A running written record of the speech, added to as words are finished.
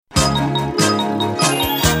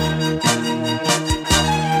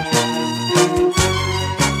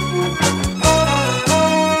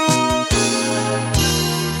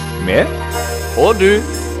Og du.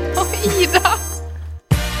 Og Ida.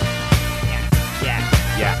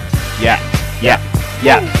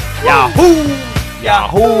 Yahoo! Yahoo!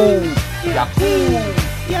 Yahoo!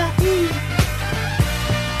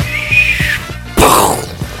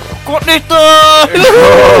 Godt nyttår!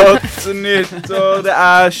 Godt nyttår. Det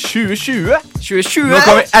er 2020. 2020. Nå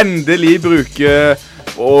kan vi endelig bruke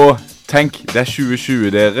og tenk, det er 2020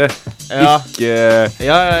 dere. Ja. Ikke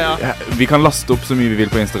Ja. Vi kan laste opp så mye vi vil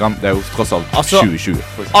på Instagram. Det er jo tross alt Altså, 2020.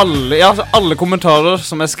 Alle kommentarer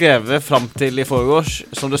som er skrevet frem til i forgårs,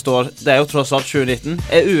 som det står, det er jo tross alt 2019,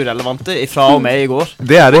 er urelevante ifra og med i går.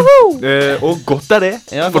 Det er det. Og godt er det.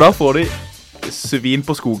 Ja, for da får de svin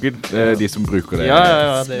på skogen, de som bruker det.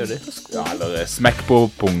 Ja, det gjør de. Ja, eller smekk på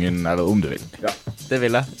pungen, eller om du vil. Ja. Det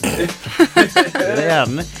vil jeg. Det er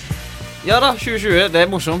gjerne. Ja da, 2020, det er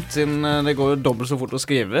morsomt, siden det går jo dobbelt så fort å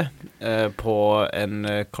skrive på en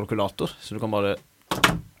kalkulator, så du kan bare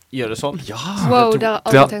gjøre det sånn. Ja, Wow, det har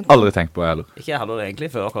det jeg har aldri tenkt jeg på. aldri tenkt på, jeg heller. Ikke jeg heller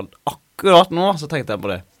egentlig, før akkurat nå, så tenkte jeg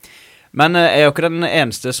på det. Men jeg er jo ikke den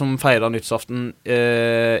eneste som feiret nyttårsaften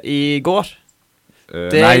i går.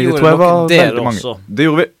 Det Nei, det gjorde tror jeg nok var dere veldig mange. også. Det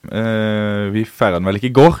gjorde vi. Vi feiret den vel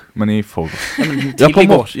ikke i går, men i forgår. Tidlig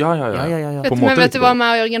i går. Ja. Vet du, men vet du hva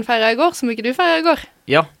meg og Jørgen feiret i går, som ikke du feiret i går?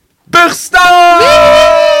 Ja.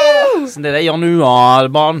 Bursdag! Så det er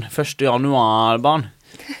januarbarn, 1. januarbarn.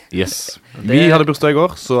 Yes. Vi hadde bursdag i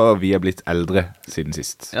går, så vi er blitt eldre siden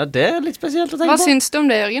sist. Ja, det er litt spesielt å tenke Hva på. syns du om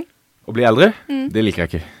det, Jørgen? Å bli eldre, det liker jeg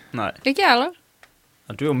ikke. Nei, Ikke jeg heller.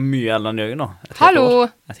 ja, du er jo mye eldre enn Jørgen nå. Hallo.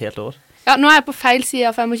 Et helt år. Ja, nå er jeg på feil side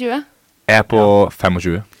av 25. Jeg er på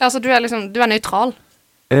 25. Ja, så du er liksom, du er nøytral.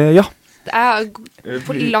 Ja, Det er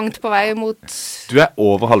langt på vei mot... du er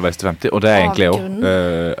over halvveis til 50, og det er egentlig også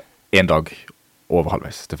Avgrunnen. en dag over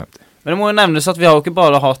halvveis til 50. Men det må jo nevnes at vi har jo ikke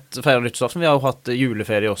bare hatt feiret nyttårsaften, vi har jo hatt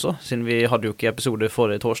juleferie også, siden vi hadde jo ikke episode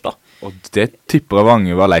forrige torsdag. Og det tipper jeg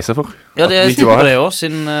mange var lei seg for. Ja, det at vi ikke slipper var det her. også,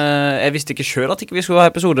 siden jeg visste ikke selv at ikke vi skulle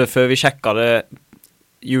ha episode før vi sjekket det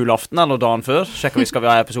julaften, eller dagen før. Sjekket vi skal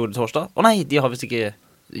vi ha episode torsdag. Å nei, de har vist ikke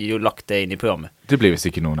lagt det inn i programmet. Det blir vist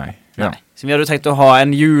ikke noe, nei. Ja. Nei. Så vi hadde jo tenkt å ha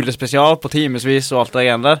en julespesial på timesvis og alt det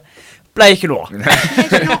igjen der. Ble ikke noe.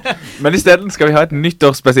 Men i stedet skal vi ha et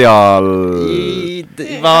nyttårsspesial.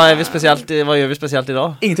 Hva gjør vi spesielt i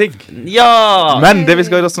dag? Ingenting. Ja! Men det vi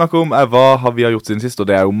skal snakke om er hva har vi gjort siden sist, og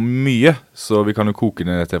det er jo mye. Så vi kan jo koke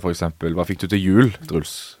ned til for eksempel, hva fikk du til jul,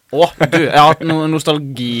 Truls? Du, jeg har hatt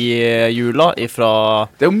nostalgijula ifra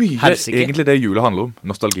Det er jo mye Helsike. egentlig det jula handler om,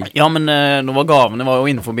 nostalgi. Ja, men nå var gavene jo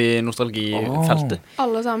innenfor nostalgifeltet.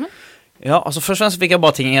 Alle sammen. Ja, altså først og fremst fikk jeg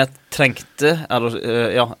bare ting jeg trengte. Eller,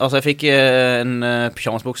 ja, altså jeg fikk en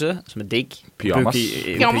pyjamasbukse som er digg. Pyjamas.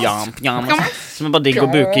 Pyjamas. Som er bare digg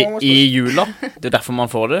å bruke i jula. Det er derfor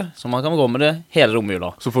man får det. Så man kan gå med det hele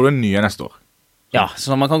romjula. Så får du en ny neste år. Ja,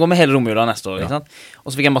 så man kan gå med hele romjula neste år, Ja. ikke sant?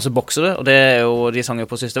 Og så fikk jeg masse boksere, og det er jo, de sang jo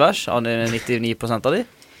på siste vers, av de 99% av de.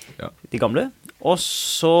 Ja. De gamle. Og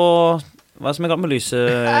så, hva er det som er galt med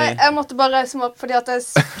lyset? Jeg måtte bare reise meg opp, fordi at jeg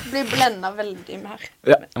blir blendet veldig med her.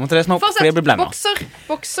 Jeg måtte reise meg opp, fordi jeg ble blendet.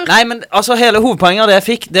 Bokser. Nei, men altså hele hovedpoenget av det jeg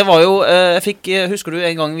fikk, det var jo, husker du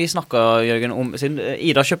en gang vi snakket, Jørgen, om, siden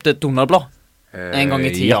Ida kjøpte et Donald-blad en gang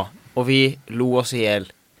i tida, og vi lo oss i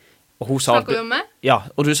hjel. Og hun sa Snakker du om meg? Ja,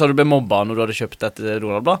 og du sa du ble mobba når du hadde kjøpt et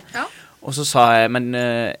Donald-blad. Ja. Og så sa jeg, men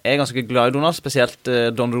jeg er ganske glad i Donald, spesielt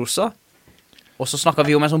Don Rosa. Og så snakket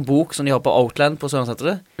vi om en sånn bok som de har på Outland på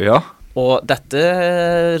Sørlandsenteret. Ja. Og dette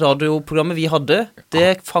radioprogrammet vi hadde, det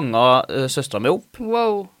fanget søsteren min opp.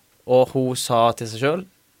 Wow. Og hun sa til seg selv,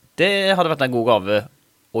 det hadde vært en god gave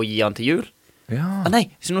å gi han til jul. Ja. Nei,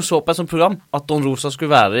 så hun så på et sånt program, at Don Rosa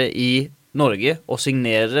skulle være i Norge og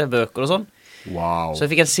signere bøker og sånn. Wow. Så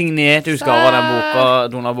jeg fikk en signert utgave av den boka,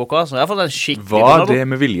 Donald-boka, så jeg har fått en skikkelig Var Donald. det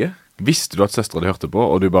med vilje? Visste du at søstre hadde hørt det på,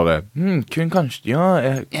 og du bare, kunne kanskje,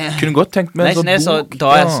 jeg kunne godt tenkt meg Nei, en sånn så bok.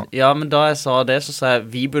 men da jeg sa det, så sa jeg,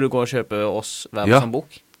 vi burde gå og kjøpe oss hver Ja. sånn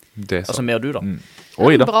bok. Det sa Altså mer du da.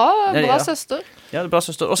 Oi da. Bra Ja. søster. Ja, det er bra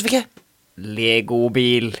søster. Og så fikk jeg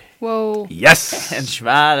Lego-bil. Wow. Yes! En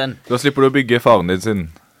svær en. Da slipper du å bygge faren din sin,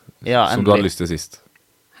 Ja, som du hadde lyst til sist.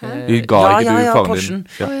 Hæ? Vi ga ikke du faren Porschen. din.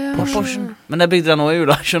 Ja. Porschen. Men jeg bygde den nå i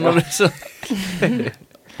jula, skjønner du, så.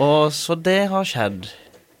 Og så det har skjedd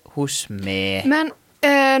hos meg. Men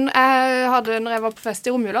når jeg var på fest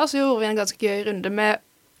i romjula, så gjorde vi en ganske gøy runde med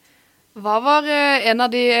hva var en av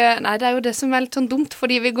de... Nei, det er jo det som er litt sånn dumt,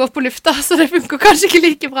 fordi vi går på lufta, så det funker kanskje ikke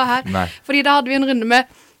like bra her. Nei. Fordi da hadde vi en runde med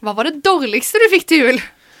hva var det dårligste du fikk til jul?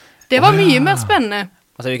 Det var mye mer spennende.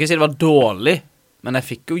 Altså, jeg vil ikke si det var dårlig, men jeg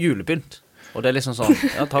fikk jo julepynt. Og det er liksom sånn,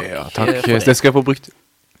 ja takk. Ja, takk. for det. Det skal jeg få brukt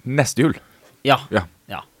neste jul. Ja. Ja.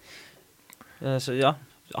 Så ja.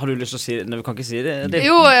 Har du lyst til å si det? Nei, vi kan ikke si det.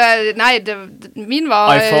 Jo, nei, min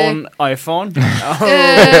var iPhone.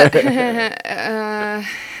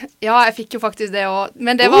 Ja, jeg fikk jo faktisk det også.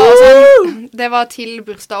 Men det var, altså, det var til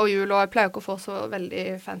bursdag og jul, og jeg pleier ikke å få så veldig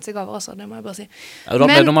fancy gaver, altså, det må jeg bare si. Ja, men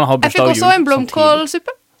jeg fikk også en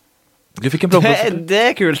blomkålsuppe. Du fikk en blomkålsuppe? Det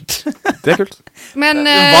er kult. Det er kult. Men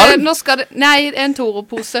nå skal det... Nei, en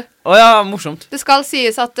Toro-pose. Ja, morsomt. Det skal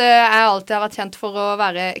sies at jeg alltid har vært kjent for å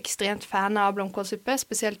være ekstremt fan av blomkålsuppe,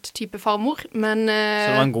 spesielt type farmor, men... Så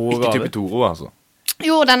det var en god ikke gave. type Toro, altså.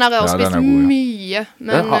 Jo, den har jeg også spist mye,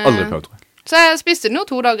 men... Jeg har aldri prøvd, tror jeg. Så jeg spiste den jo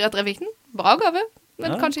 2 dager etter jeg fikk den. Bra gave,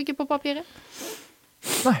 men kanskje ikke på papiret.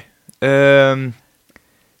 Nei.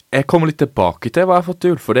 Jeg kommer litt tilbake til hva jeg har fått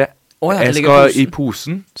til jul, for det jeg skal i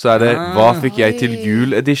posen, så er det hva fikk jeg til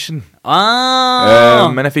jul edition.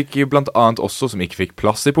 Men jeg fikk blant annet også, som ikke fikk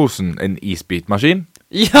plass i posen, en isbitmaskin.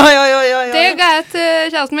 Ja. Det ga jeg til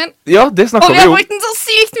kjæresten min. Ja, det snakket vi jo. Og vi har brukt den så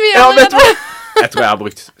sykt mye allerede. Jeg tror jeg har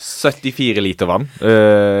brukt 74 liter vann,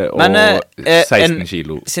 og 16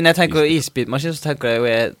 kilo. Siden jeg tenker isbitmaskin, så tenker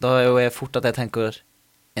jeg da er jo fort at jeg tenker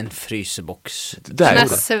en fryseboks. Den er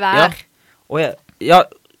svær. Ja,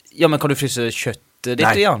 men kan du fryse kjøttet ditt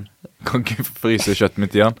i den? Kan ikke fryse kjøttet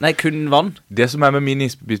mitt i den. Nei, kun vann. Det som er med min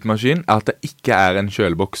isbitmaskin er at det ikke er en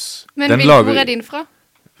kjøleboks. Men hvor er din fra?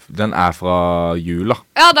 Den er fra jula.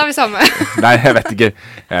 Ja, da er vi sammen. Nei, jeg vet ikke.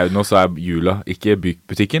 Nå sa jeg jula, ikke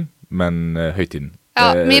butikken, men høytiden.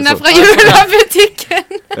 Ja, min er fra julebutikken.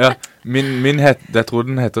 Ja, jeg tror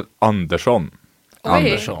den heter Andersson.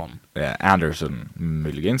 Anderson,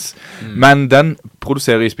 muligens. Men den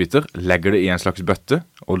produserer isbiter, legger det i en slags bøtte,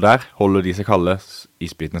 og der holder de seg kalde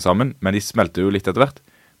isbitene sammen, men de smelter jo litt etter hvert.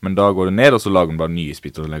 Men da går det ned, og så lager den bare nye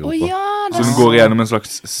isbiter og legger opp på. Så den går igjennom en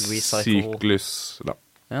slags syklus da.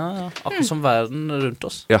 Ja, akkurat som verden rundt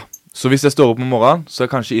oss. Ja, så hvis jeg står opp om morgenen, så er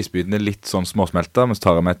kanskje isbitene litt sånn småsmelta, men så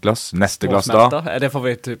tar jeg med et glass. Neste glass da. Er det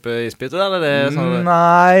favoritttype isbiter, eller er det sånn?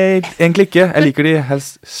 Nei, egentlig ikke. Jeg liker de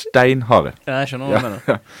helst steinharde. Ja, jeg skjønner hva du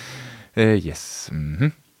mener. Yes.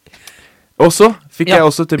 Og så fikk jeg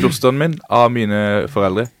også til bursdagen min av mine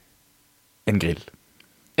foreldre en grill.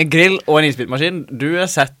 En grill og en isbitmaskin. Du er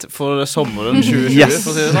sett for sommeren 2020,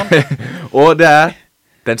 for å si det sånn. Og det er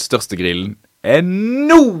den største grillen jeg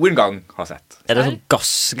noen gang har sett. Er det sånn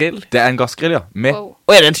gassgrill? Det er en gassgrill, ja. Det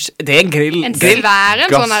er en grill? En svær,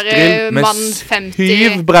 en sånn her mann 50.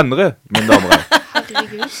 7 brennere, mine damer og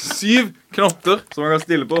herrer. 7 knotter som man kan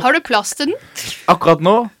stille på. Har du plass til den? Akkurat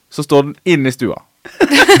nå så står den inne i stua.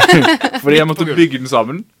 Fordi jeg måtte bygge den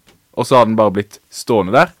sammen, og så har den bare blitt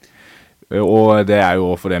stående der. Og det er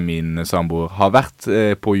jo fordi min samboer har vært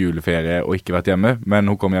på juleferie og ikke vært hjemme,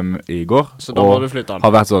 men hun kom hjem i går, så da må du flytte den.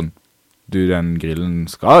 Har vært sånn, den grillen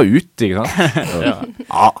skal ut, ikke sant?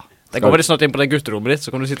 Ja. Det kommer litt snart inn på det gutterommet ditt,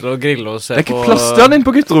 så kan du sitte og grille og se på... Det er ikke plass til den inn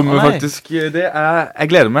på gutterommet, faktisk. Jeg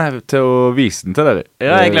gleder meg til å vise den til dere.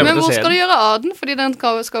 Ja, jeg gleder meg til å se den. Men hvor skal du gjøre av den? Fordi den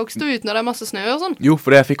skal jo ikke stå uten når det er masse snø og sånn. Jo,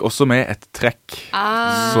 fordi jeg fikk også med et trekk,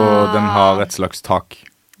 så den har et slags tak.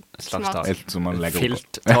 Som man legger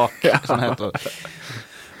opp på. Filttak, sånn heter det.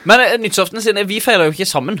 Men nyttårsaften siden, vi feirer jo ikke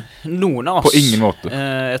sammen. Noen av oss. På ingen måte.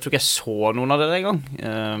 Jeg tror ikke jeg så noen av dere en gang.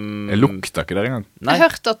 Jeg lukta ikke dere en gang. Nei. Jeg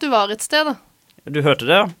hørte at du var et sted da. Du hørte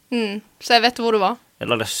det, ja? Så jeg vet hvor du var. Jeg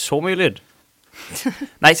lagde så mye lyd.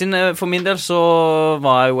 Nei, siden for min del så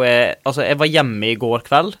var jeg var hjemme i går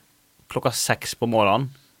kveld, 6:00 på morgenen.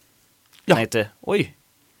 Jeg tenkte, oi,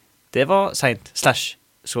 det var sent, /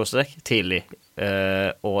 tidlig.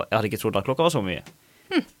 Og jeg hadde ikke trodd at klokka var så mye.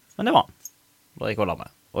 Men det var den. Bare ikke å la meg.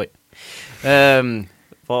 Oi.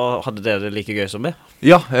 Hadde dere det like gøy som det?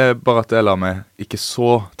 Ja, bare at jeg la meg ikke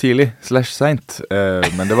så tidlig / sent.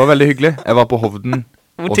 Men det var veldig hyggelig. Jeg var på Hovden.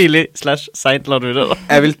 Hvor tidlig / sent la du det da?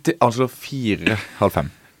 Jeg vil anslå 4:30.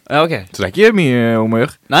 Ja, ok. Så det er ikke mye om å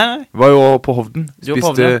gjøre. Nei. Var jo på Hovden.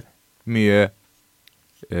 Spiste mye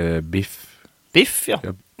biff. Biff, ja.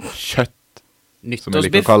 Kjøtt. Nyttårsbiff. Som jeg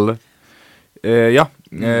liker å kalle det. Ja.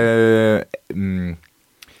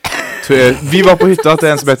 Vi var på hytta til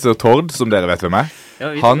en som heter Tord, som dere vet hvem er.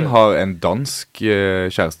 Han har en dansk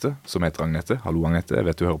kjæreste som heter Agnete. Hallo Agnete, jeg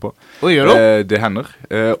vet du hører på. Gjør du? Det hender.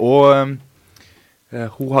 Og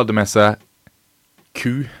hun hadde med seg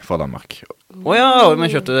ku fra Danmark. Ja, men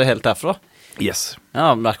kjøpte det helt derfra? Yes.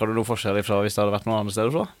 Ja, merker du noe forskjell ifra hvis det hadde vært noen andre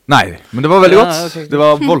steder fra? Nei, men det var veldig godt. Det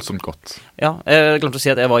var voldsomt godt. Ja, jeg glemte å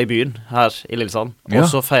si at jeg var i byen her i Lillesand. Og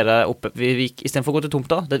så feiret jeg oppe, vi gikk, i stedet for å gå til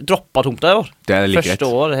tomta, det droppet tomta i år. Det er like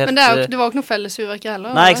Første år. Men det var jo ikke noe felles fyrverkeri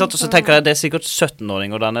heller. Nei, ikke sant, og så tenker jeg, det er sikkert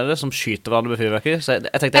 17-åringer der nede som skyter hverandre med fyrverkeri. Så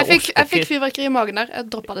jeg tenkte, jeg fikk fyrverkeri i magen der,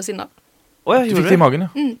 jeg droppet det sinne. Du fikk det i magen,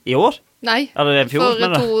 ja. I år? Nei, Eller en fjor, for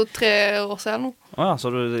mener du? 2-3 år siden nå. Åja,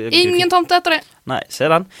 så du... Ingen tomte etter det. Nei, se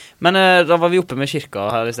den. Men da var vi oppe med kirka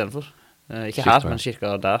her i stedet for. Ikke her, Kirka. men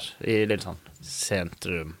kirka der, i Lillesand.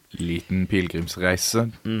 Sentrum. Liten pilegrimsreise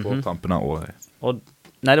på tampen av året. Og,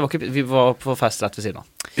 nei, det var ikke... Vi var på fest rett ved siden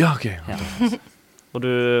av. Ja, ok. Ja. Og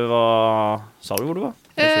du var... Sa du hvor du var?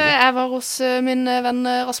 Jeg var hos min venn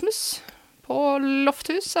Rasmus. På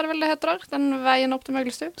Lofthus, er det vel det heter der. Den veien opp til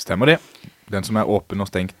Møglestue. Stemmer det. Den som er åpen og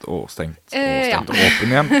stengt og stengt og Ja. stengt og åpen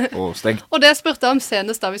igjen og stengt. Og det spurte jeg om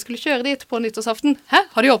senest da vi skulle kjøre dit på nyttårsaften. Hæ?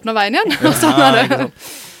 Har de åpnet veien igjen? Og sånn er det.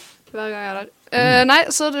 Hver gang jeg er der. Nei,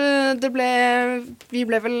 så det ble... Vi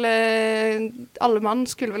ble vel... Alle mann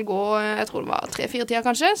skulle vel gå, jeg tror det var 3-4 tider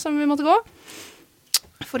kanskje, som vi måtte gå.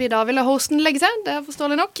 Fordi da ville hosten legge seg, det er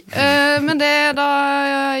forståelig nok. Men da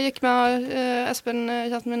gikk med Espen,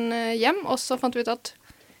 kjæresten min, hjem, og så fant vi ut at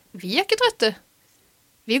vi er ikke trøtte.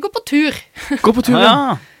 Vi går på tur. Gå på tur,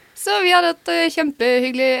 Ja. Så vi hadde et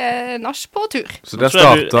kjempehyggelig nach på tur. Så det Så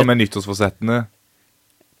er du- startet med nyttårsforsettene.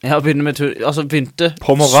 Ja, begynte med tur... Altså, begynte...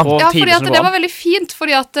 På morgenen. så Ja, tidlig fordi at som det det var veldig fint,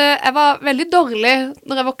 fordi at jeg var veldig dårlig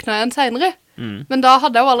når jeg våkna igjen senere. Men da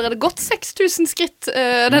hadde jeg jo allerede gått 6000 skritt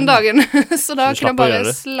den dagen. Så da Så du kunne slapp jeg å bare gjøre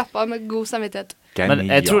det? slappe av med god samvittighet. Men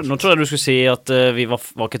nå tror jeg du skulle si at vi var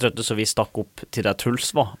ikke trøtte, så vi stakk opp til der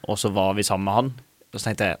Truls var, og så var vi sammen med han. Og så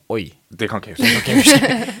tenkte jeg, oi. Det kan ikke jeg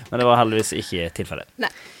huske. Men det var heldigvis ikke tilfellet.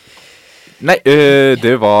 Nei,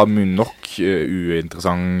 det var nok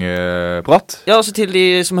uinteressant prat. Ja, altså til de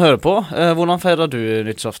som hører på, hvordan feirer du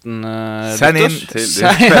nyttårsaften? Send inn Victor?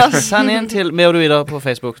 til Send inn til meg og du Ida på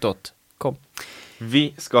facebook.com. Vi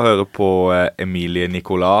skal høre på Emilie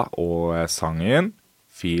Nicolas og sangen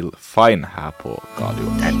Feel Fine her på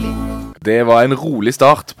radio. Det var en rolig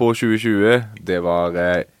start på 2020. Det var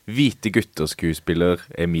hvite gutter-skuespiller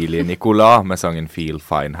Emilie Nicolas med sangen Feel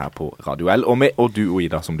Fine her på Radio L. Og du og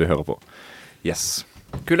Ida som du hører på. Yes.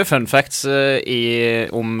 Kule fun facts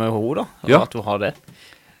om henne da, Ja. at du har det.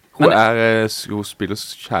 Hun, Men- hun spiller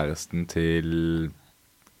kjæresten til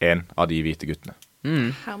en av de hvite guttene.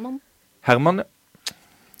 Herman. Herman, ja.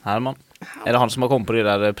 Herman. Er det han som har kommet på de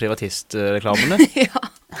der privatistreklamene? Ja.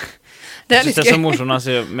 Det er Jeg synes litt det er så gøy. morsomt å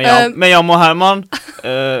si med Jam og Herman,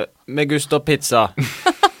 med Gusto Pizza,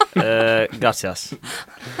 gracias.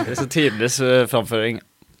 Det er så tidlig framføring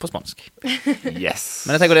på spansk. Yes.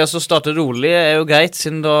 Men jeg tenker det å starte rolig er jo greit,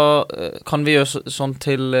 siden da kan vi gjøre sånn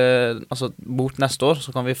til, altså mot neste år,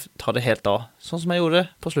 så kan vi ta det helt av, sånn som jeg gjorde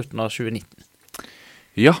på slutten av 2019.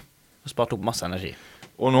 Ja. Og spart opp masse energi.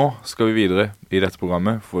 Og nå skal vi videre i dette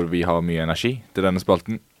programmet, for vi har mye energi til denne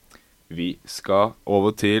spalten. Vi skal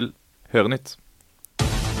over til Hørenytt.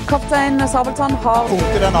 Kaptein Sabeltann har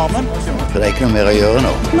Vondt i den armen. For det er ikke noe mer å gjøre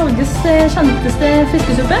nå. Norges kjenteste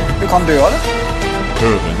fiskesuppe. Du kan dø av det.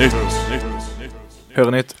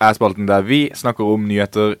 Hørenytt er spalten der vi snakker om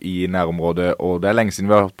nyheter i nærområdet, og det er lenge siden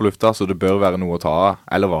vi har vært på lufta, så det bør være noe å ta av,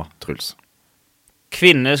 eller hva, Truls?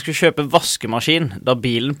 Kvinne skulle kjøpe vaskemaskin da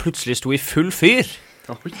bilen plutselig sto i full fyr.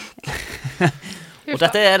 Og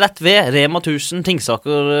dette er rett ved Rema 1000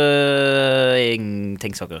 Tingsaker.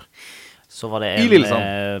 Så var det I en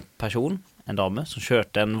Lillesand. person, en dame, som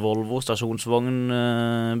kjørte en Volvo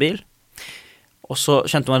stasjonsvognbil. Og så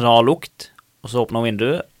kjente hun en rar lukt, og så åpnet hun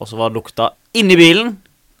vinduet, og så var lukta inni bilen.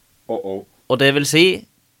 Og det vil si,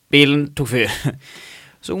 bilen tok fyr.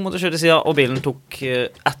 Så hun måtte kjøre til siden, og bilen tok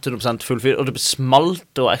 100% full fyr, og det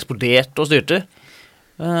smalt og eksploderte og styrte.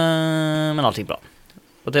 Men alt gikk bra.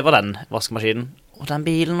 Og det var den vaskemaskinen. Og den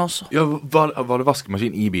bilen også. Ja, var det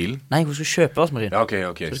vaskemaskin i bilen? Nei, hun skulle kjøpe vaskemaskin. Ja,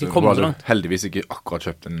 ok. det Så skal du komme så hadde langt. heldigvis ikke akkurat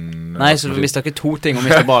kjøpt en Nei, så du mistet ikke 2 ting, og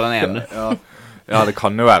mistet bare den ene. Ja, det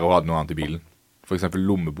kan jo være å ha noe annet i bilen. For eksempel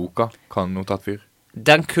lommeboka kan jo tatt fyr.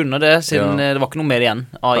 Den kunne det, siden Ja. det var ikke noe mer igjen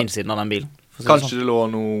av innsiden av den bilen. For å si det Kanskje sånn. det lå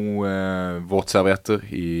noe våtservietter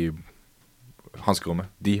i hanskerommet.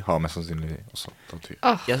 De har mest sannsynlig også tatt fyr.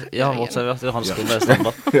 Ja, vårt servert i hans rom er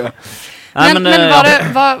standard. Ja. Nei, Men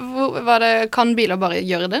var det, kan biler bare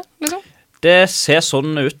gjøre det, liksom? det ser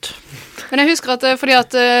sånn ut. Men jeg husker at fordi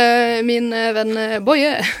at min venn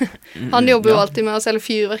Boje, han jobber jo alltid med å selge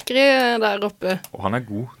fyrverkeri der oppe. Og han er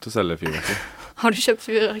god til å selge fyrverkeri. Har du kjøpt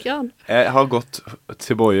fyrverkeri av han? Jeg har gått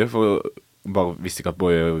til Boje, for bare visste ikke at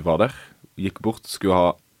Boje var der. Gikk bort, skulle ha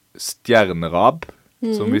stjernerab,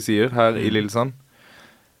 som vi sier her i Lillesand.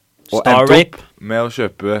 Og Star endte Rape. opp med å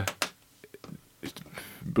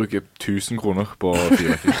bruke 1000 kroner på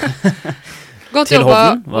fyrverkeri. Godt Til jobba,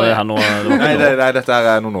 Hovden. Var det Boje. her nå? Det var Nei, ikke nå. dette her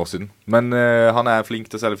er noen år siden. Men han er flink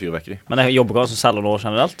til å selge fyrverkeri. Men jeg jobber ikke som selger nå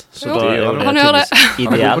generelt. Så Jo, da er jo han gjør det. tydeligvis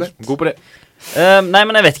Han er ideelt. god på det. Nei,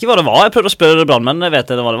 men jeg vet ikke hva det var. Jeg prøvde å spørre brandmennene, vet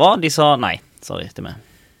dere hva det var? De sa nei, sa de til meg.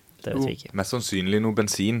 Det vet vi ikke. Mest sannsynlig noe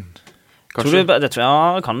bensin. Kanskje. Det tror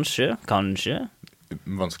jeg, kanskje.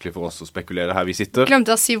 Vanskelig for oss å spekulere her vi sitter.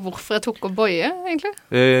 Glemte jeg å si hvorfor jeg tok opp Boje, egentlig.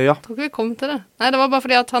 Ja. Tror ikke vi kom til det. Nei, det var bare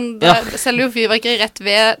fordi at han Ja. selger jo fyrverkeri rett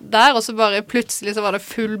ved der, og så bare plutselig så var det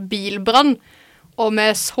full bilbrann, og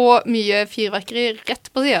med så mye fyrverkeri rett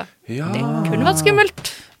på siden. Ja. Det kunne vært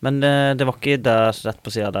skummelt. Men det var ikke der rett på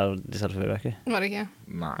siden der de selger fyrverkeri. Var det ikke?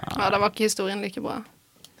 Nei. Ja, da var ikke historien like bra.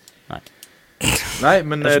 Nei,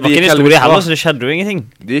 men Det de var ikke gikk en historie heldigvis heller, bra. så det skjedde jo ingenting.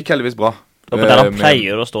 De gikk heldigvis bra. Det var der han Med-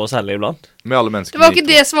 pleier å stå og selge iblant. Med alle menneskene. Det var ikke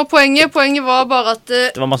det som var poenget. Poenget var bare at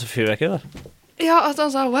Det var masse fyrverkeri der. ja, at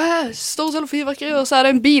han sa wow, står og selger fyrverkeri, og så er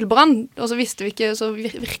det en bilbrann. Og så visste vi ikke, så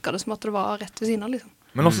virka det som at det var rett ved siden av, liksom.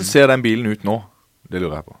 Men hvordan ser den bilen ut nå? Det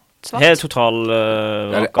lurer jeg på. Svart. Helt total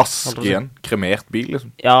Er det raka, ask holdt på å si. igjen? Kremert bil,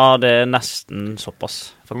 liksom? Ja, det er nesten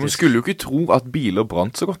såpass, For man faktisk. skulle jo ikke tro at biler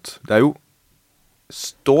brant så godt. Det er jo Har du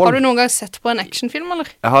stål. noen gang sett på en actionfilm, eller?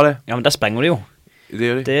 Jeg har det. Ja, men der sprenger det jo. Det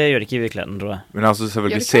gjør de. Det gjør det ikke i virkeligheten, tror jeg. Men altså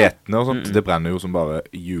selvfølgelig Gjør det ikke? setene og sånt, det brenner jo som bare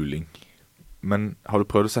juling. Men har du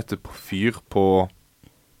prøvd å sette på fyr på...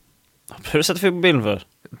 Prøv å sette fyr på bilen før.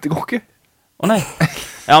 Det går ikke. Å nei.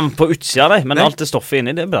 Ja, men på utsida av deg, men Nei. alt det stoffet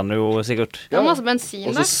inni, det brenner jo sikkert. Det var masse bensin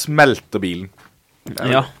Og så der. smelter bilen. Det er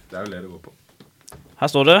jo, Ja. det er jo det det går på. Her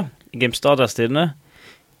står det, i Grimstad adressetidene,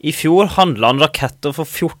 i fjor handlet han raketter for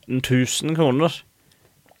 14 000 kroner.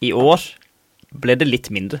 I år ble det litt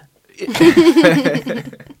mindre.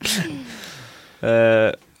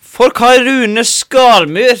 For Kai Rune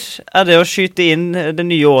Skarmyr er det å skyte inn det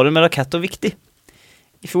nye året med raketter viktig.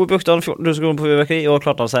 I fjor brukte han 14 000 kroner på fyrverkeri, i år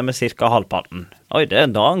klarte han seg med cirka halvparten. Oi, da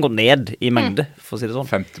har han gått ned i mengde, for å si det sånn.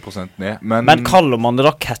 50% ned. Men, Men kaller man det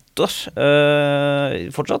raketter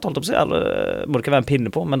fortsatt, holdt jeg på å si, eller må det ikke være en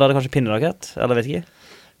pinne på, men da er det kanskje pinnerakett, eller vet ikke.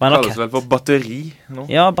 Men en kalles rakett, vel for batteri nå.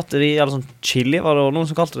 ja, batteri, eller sånn chili, var det også noen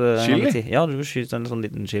som kalte det. en Chili? gang i tid. Ja, du skyter en sånn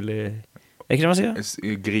liten chili. Er ikke det man sier?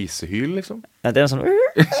 Grisehyl, liksom. Nei, det er en sånn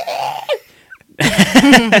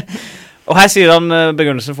Og her sier han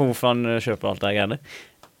begrunnelsen for hvorfor han kjøper alt det greiene.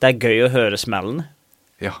 Det er gøy å høre smellen,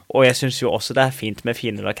 Ja. og jeg synes jo også det er fint med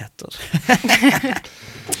fine raketter.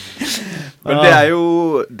 Men det er jo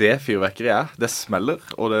det fyrverkeri er. Det smeller,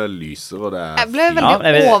 og det lyser, og det er Jeg ble fint. Ja, veldig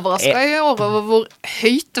jeg vet- overrasket over hvor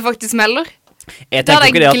høyt det faktisk smeller. Jeg Det hadde tenker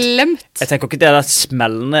ikke det jeg at glemt. Jeg tenker ikke det at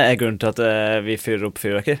smellene er grunnen til at vi fyrer opp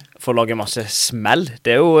fyrverkeri. For å lage masse smell.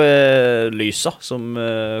 Det er jo lysa som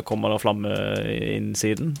kommer av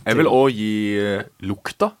flammeinnsiden. Jeg vil også gi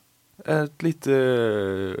lukta et lite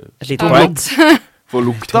Et lite Ja, poeng. For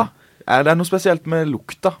lukta. Er det noe spesielt med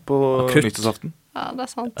lukta på Krutt. nyttårsaften? Ja, det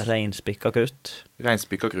er sant. Reinspikka krutt.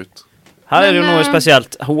 Reinspikka krutt. Her er det jo Men, noe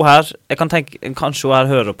spesielt. Hun her, jeg kan tenke, kanskje hun her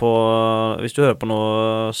hører på, hvis du hører på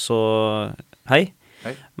noe, så hei.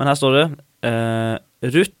 Hei. Men her står det,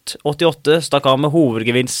 Ruth 88 stakk av med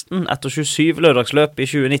hovedgevinsten etter 27 lørdagsløp i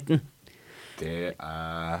 2019. Det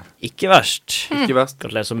er Ikke verst. ikke verst.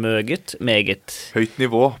 Gratulerer så meget. Høyt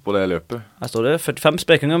nivå på det løpet. Her står det 45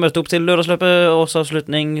 spekinger møtte opp til lørdagsløpet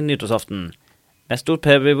årsavslutning nyttårsaften. Med stort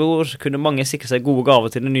PB-bord kunne mange sikre seg gode gaver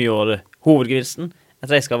til det nye året. Hovedgevinsten, et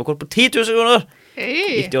reisgavekort på 10 000 kroner.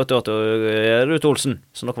 Hey. 9088 Ruth Olsen,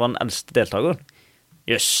 som nok var den eldste deltakeren.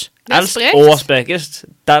 Jøss. Det er Eldst sprekt. og spekest.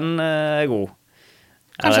 Den er god.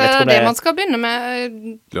 Kanskje Jeg vet det ikke er om det man skal begynne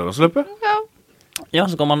med. Lørdagsløpet? Ja,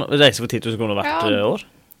 så kan man reise for 10 000 kroner hvert Ja. år.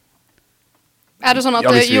 Er det sånn at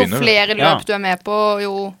Ja, hvis vi jo vinner, da. flere løp Ja. du er med på,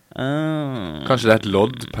 jo Kanskje det er et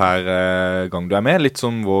lodd per gang du er med, litt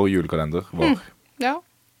som vår julekalender var. Ja.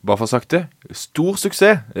 Bare for å ha sagt det, stor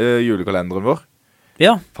suksess, julekalenderen vår.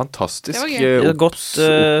 Ja, Fantastisk Det var gøy. Det er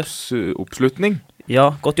godt, oppslutning.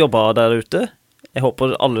 ja, godt jobba der ute. Jeg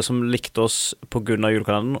håper alle som likte oss på grunn av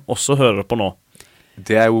julekalenderen, også hører på nå.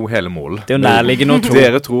 Det er jo hele målet. Det er jo nærliggende å tro.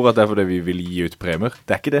 Dere tror at det er fordi vi vil gi ut premier.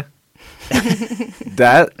 Det er ikke det. Det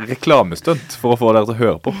er reklamestunt for å få dere til å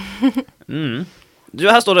høre på. Mm. Du,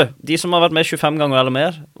 her står det. De som har vært med 25 ganger eller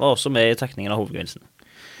mer, var også med i trekningen av hovedgevinsten.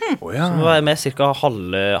 Å ja. Så må du være med cirka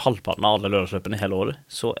halvparten av alle lørdagsløpene i hele året,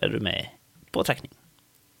 så er du med på trekning.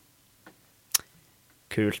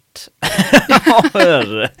 Kult å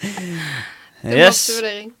høre. Det er Yes. masse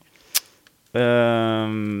vurdering.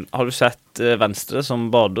 Har du sett Venstre som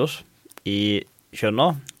bader i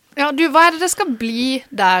Kjønna? Ja, du, hva er det skal bli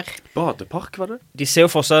der? Badepark, var det? De ser jo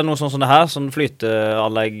for seg noe sånn som det her, sånn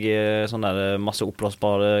flyteanlegg, sånn der masse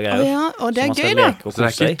oppblåsbare greier. ja, og det som er man skal gøy, da. leke og Så det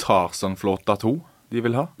er kose seg. ikke Tarzan-flåta 2 de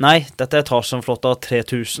vil ha? Nei, dette er Tarzan-flåta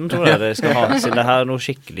 3000, tror jeg det skal ha, siden det her er noe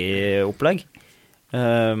skikkelig opplegg.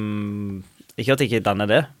 Ikke at ikke den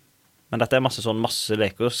er det, men dette er masse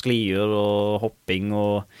leker, sklier og hopping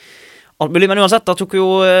og alt mulig. Men uansett, da tok jo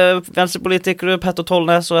venstrepolitikere Petter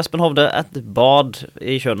Tollnes og Espen Hovde et bad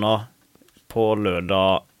i Kjønna på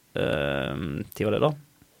lørdag Tid var det da?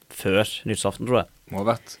 Før nyttårsaften, tror jeg. Må ha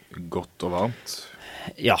vært godt og varmt.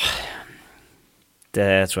 Ja.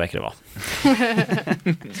 Det tror jeg ikke det var.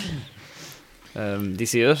 De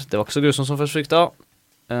sier, det var ikke så grusomt som først frykta.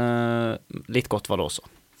 Litt godt var det også.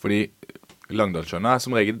 Fordi Langdalssjøen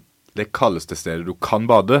som regel det kaldeste stedet du kan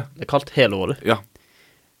bade. Det kaldt hele året. Ja.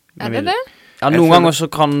 Det det? Ja, noen ganger så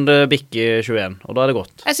kan det bikke 21, og da det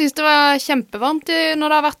godt. Jeg synes det var kjempevarmt når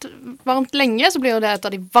det har vært varmt lenge, så blir det et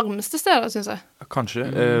av de varmeste steder, synes jeg. Kanskje.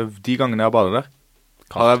 De gangene jeg har badet der,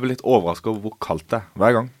 har jeg blitt overrasket over hvor kaldt det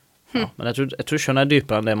hver gang. Ja, men jeg tror sjøen er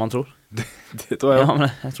dypere enn det man tror. Det tror jeg Ja, jo.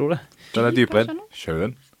 men jeg tror det. Den er dypere enn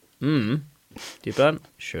sjøen. Dypere enn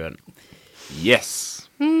sjøen. Yes!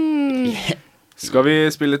 Skal vi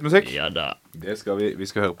spille litt musikk? Ja da. Det skal vi. Vi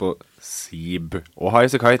skal høre på Seeb og High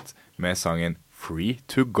As A Kite med sangen Free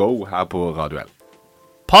To Go her på Radio L.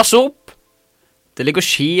 Pass opp! Det ligger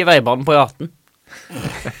ski i veibanen på E18.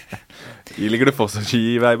 Ligger det fortsatt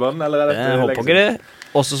ski i veibanen, eller er det? Jeg håper ikke det.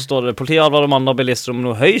 Og så står det politiet advarer mandag bilister om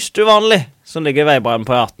noe høyst uvanlig som ligger i veibanen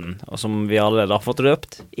på E18, og som vi allerede har fått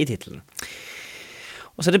røpt i titelen.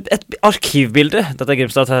 Og så er det et arkivbilde. Dette er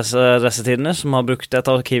Grimstad Adressetidene som har brukt et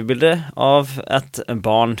arkivbilde av et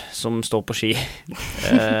barn som står på ski.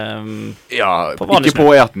 Ja, på vanlig ikke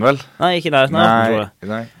på E18 vel? Nei, ikke der. Nei, tror jeg.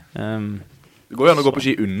 Nei. Det går gjerne å gå på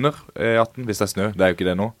ski under E18 hvis det er snø. Det er jo ikke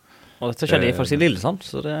det nå. Og dette skjedde faktisk i Lillesand,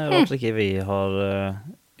 så det er rart ikke vi har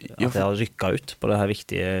at det har rykket ut på denne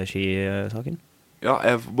viktige skisaken. Ja,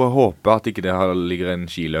 jeg bare håper at ikke det ligger en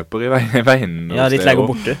skiløper i veien. Ja, de legger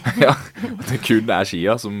borte. Ja, at det kun er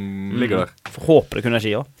skia som ligger der. For håper det kunne være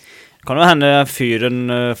skia. Kan jo hende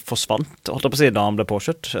fyren forsvant, holdt jeg på å si, da han ble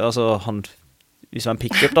påkjørt. Altså, hvis det var en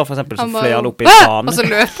pick-up da, for eksempel, så fløy han opp i banen. Og så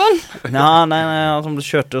løp han? Nei, han ble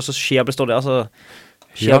kjørt, og så skia ble stående, altså,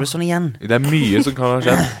 skia ble stående igjen. Det er mye som kan ha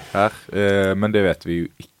skjedd her, men det vet vi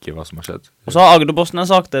jo ikke hva som har skjedd. Og så har Agderposten en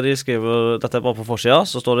sak der de skriver, dette er bare på forsida,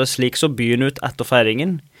 så står det slik så byen ut etter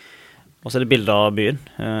feiringen, og så er det bilder av byen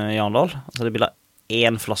i Arendal, og så er det bilder av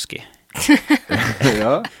 1 flaske.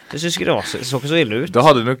 Ja. Jeg synes ikke det så ikke så ille ut. Da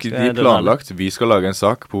hadde nok de planlagt, vi skal lage en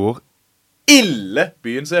sak på hvor ille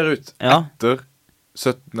byen ser ut etter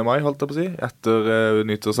 17. mai, holdt jeg på å si, etter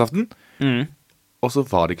nyttårsaften. Og så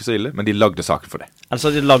var det ikke så ille, men de lagde saken for det.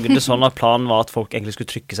 Altså de lagde sånn at planen var at folk egentlig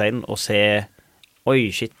skulle trykke seg inn og se,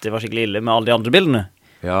 oi shit, det var skikkelig ille med alle de andre bildene.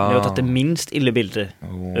 Ja. De har tatt det minst ille bildet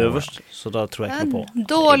øverst, så da tror jeg ikke noe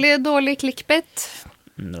på. Dårlig clickbait.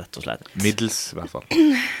 Rett og slett. Middels, i hvert fall.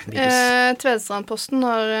 Tvedestrandposten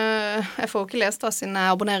har, jeg får ikke lest da, siden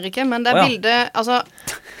jeg abonnerer ikke, men det er bildet, altså,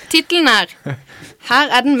 titlen er,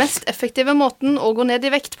 her er den mest effektive måten å gå ned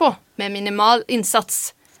i vekt på, med minimal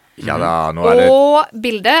innsats. Ja da, nå er det... Og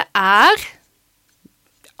bildet er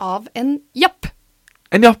av en japp.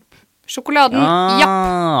 En japp? Sjokoladen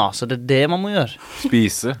japp. Så det er det man må gjøre.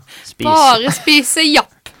 Spise. Bare spise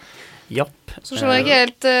japp. Japp. Så skjønner jeg ikke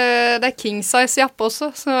helt, det er king size japp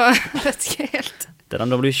også, så jeg vet ikke helt. Det er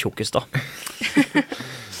den da blir tjukkest da.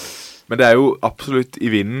 Men det er jo absolutt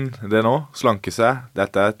i vinden det nå, slanke seg.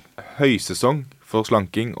 Dette er et høysesong for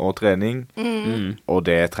slanking og trening, og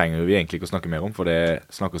det trenger vi egentlig ikke å snakke mer om, for det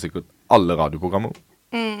snakker sikkert alle radioprogrammer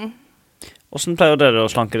om. Hvordan pleier dere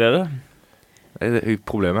å slanke dere?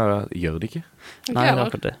 Problemet er at gjør det ikke. Nei, det er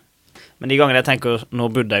akkurat det. Men de gangene jeg tenker,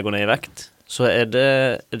 nå burde jeg gå ned i vekt, så er det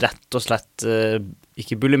rett og slett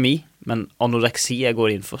ikke bulimi, men anoreksi jeg går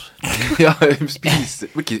inn for. Ja, spise.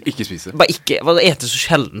 Ikke spise. Bare ete så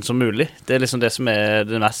sjelden som mulig. Det er liksom det som er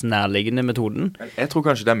den mest nærliggende metoden. Jeg tror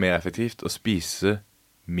kanskje det er mer effektivt å spise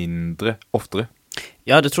mindre oftere.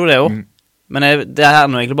 Ja, det tror jeg også. Men det er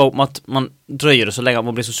nå egentlig bare om at man drøyer det så lenge at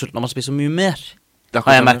man blir så sulten når man spiser mye mer. Det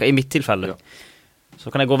har jeg merket i mitt tilfelle. Ja. Så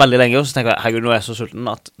kan jeg gå veldig lenge, og så tenker jeg, herregud, nå er jeg så sulten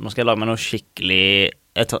at nå skal jeg lage meg noe skikkelig...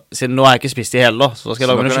 Siden nå har jeg ikke spist i hele da, så skal jeg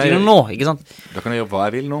lage meg noe skikkelig nå, ikke sant? Da kan jeg gjøre hva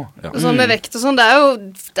jeg vil nå. Ja. Sånn med vekt og sånn, det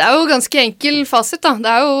er jo ganske enkel fasit da.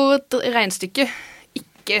 Det er jo et regnstykke.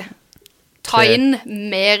 Ikke ta inn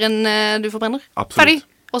mer enn du forbrenner. Absolutt. Ferdig.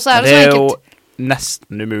 Og så er det så enkelt. Det er jo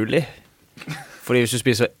nesten umulig. Fordi hvis du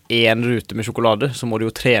spiser 1 rute med sjokolade, så må du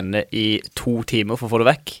jo trene i 2 timer for å få det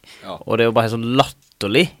vekk. Ja. Og det er jo bare sånn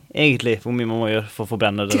latterlig, egentlig, hvor mye man må gjøre for å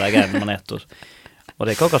forbrenne det der greiene man eter. Og det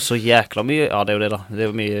er ikke akkurat så jækla mye, ja det er jo det da, det er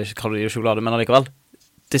jo mye kalorier i sjokolade, men allikevel,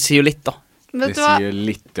 det sier jo litt da. Vet det sier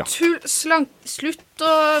litt, ja. Slutt,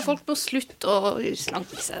 og folk må slutte å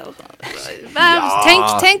slanke seg.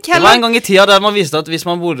 Tenk heller. Det var en gang i tida der man viste at hvis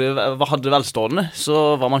man hadde velstående,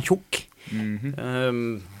 så var man tjukk.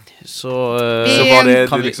 Så var det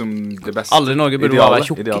liksom det beste. Alle i Norge burde være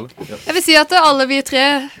tjukke. Ja. Jeg vil si at alle vi 3,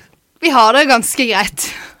 vi har det ganske greit.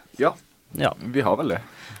 Ja. Vi har vel det.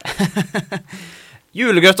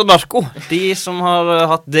 Julegrøt og narko. De som har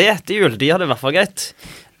hatt det til jul, de har det i hvert fall greit.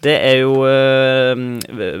 Det jo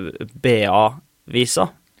BA-visa,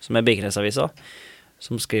 som Birkenes-avisa,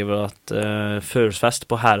 som skriver at førjulsfest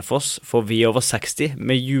på Herfoss får vi over 60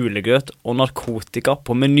 med julegrøt og narkotika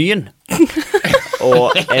på menyen.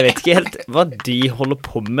 Og jeg vet ikke helt hva de holder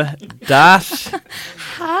på med der.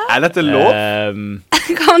 Dette lov?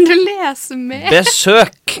 Kan du lese mer?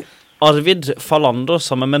 Besøk Arvid Fallander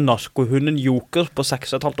sammen med narkohunden Joker på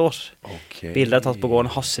 6,5 år. Okay. Bildet tatt på gården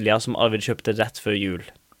Hasselia som Arvid kjøpte rett før jul.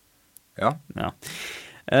 Ja.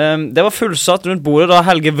 Det var fullsatt rundt bordet da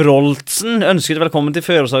Helge Wroldsen ønsket velkommen til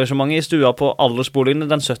førjulsarrangementet i stua på Aldersboligen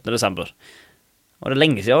den 17. desember. Og det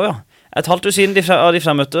lenge siden, ja. Et halvt år siden av de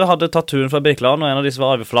fremmøtte hadde tatt turen fra Birkeland, og en av disse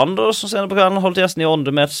var Arvid Fallander, som senere på kvelden holdt gjesten i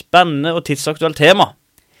ånde med et spennende og tidsaktuelt tema.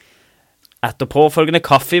 Etter påfølgende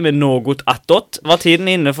kaffe med noe attåt var tiden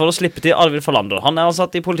inne for å slippe til Arvid Fallander. Han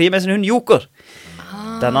ansatt i politiet med sin hund Joker.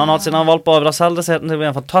 Denne han hatt sin valp på Arvid selv, det ser den til å bli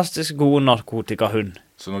en fantastisk god narkotikahund.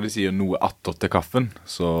 Så når de sier noe attåt til kaffen,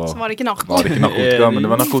 så var det ikke narko. Var det ikke narkotika, men det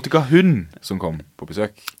var narkotikahund som kom på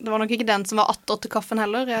besøk. Det var nok ikke den som var attåt til kaffen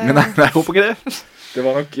heller. Nei, jeg håper ikke det. Det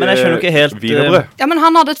var nok men jeg skjønner ikke helt wienerbrød. Ja, men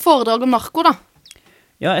han hadde et foredrag om narko da.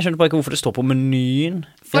 Ja, jeg skjønner bare ikke hvorfor det står på menyen.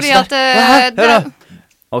 Fordi at hør da.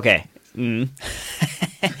 Ok.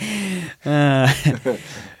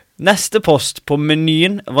 Neste post på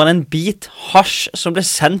menyen var en bit hasj som ble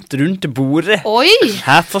sendt rundt bordet. Oi!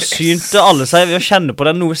 Her forsynte alle seg ved å kjenne på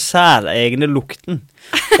den noe særegne lukten.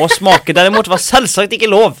 Og smake derimot var selvsagt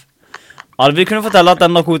ikke lov. Arvid kunne fortelle at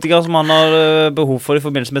den narkotika som han har behov for i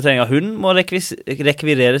forbindelse med trening av hund må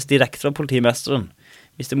rekvireres direkte fra politimesteren.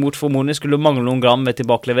 Hvis det mot formodning skulle mangle noen gram ved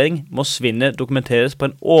tilbakelevering, må svinnet dokumenteres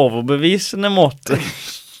på en overbevisende måte.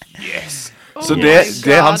 Yes! Så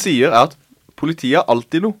det han sier at politiet har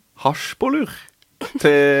alltid noe hasj på lur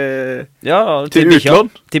til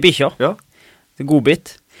utlån. Til bikkja. Ja. Til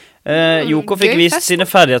godbit. Joko fikk vist sine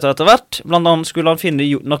ferdigheter etter hvert. Blant annet skulle han finne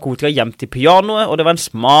narkotika gjemt i pianoet, og det var en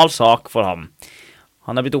smal sak for ham.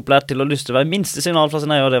 Han blitt opplært til å lyste ved minste signal fra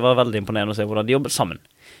sin eier, og det var veldig imponerende å se hvordan de jobbet sammen.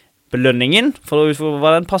 Belønningen for å utføre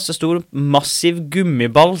var en passe stor, massiv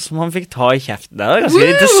gummiball som han fikk ta i kjeften. Det en ganske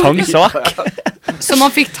interessant sak. Som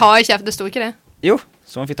han fikk ta i kjeften, det sto ikke det? Jo,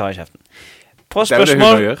 som han fikk ta i kjeften. På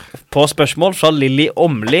spørsmål fra Lilly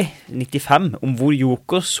Omli, 95, om hvor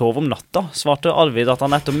Joker sov om natta, svarte Arvid at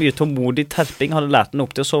han etter mye tålmodig terping hadde lært den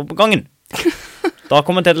opp til å sove på gangen. Da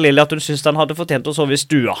kommenterte Lilly at hun syntes den hadde fortjent å sove i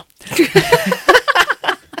stua.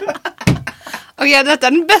 Ok, dette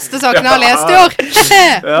den beste saken jeg har lest i år.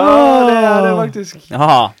 Ja, det det faktisk.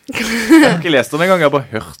 Jaha. Jeg har ikke lest den en gang, jeg har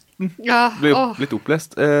bare hørt den. Ja, Litt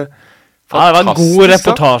opplest. Ja, det var en god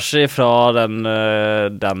reportasje fra den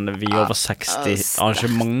Vi over 60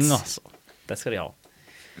 arrangementet, altså. Det skal de ha.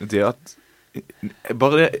 Det at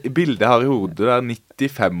bare det bildet her i hodet der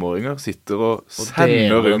 95-åringer sitter og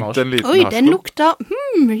sender rundt en liten oi, hasko. den lukta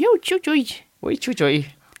Oi.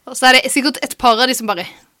 Og så det sikkert et par av de som bare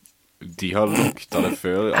De har lukta det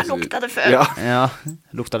før. Jeg lukta det før. Ja,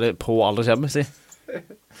 lukta det på aldershjemmet, si.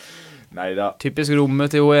 Neida. Typisk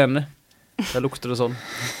rommet til hun ene. Der lukter det sånn.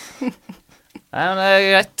 Nei, men det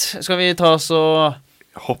greit. Skal vi ta oss og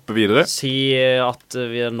Hoppe videre. Si at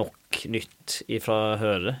vi nok nytt ifra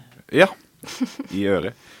høret? Ja, i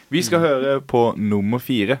øret. Vi skal høre på nummer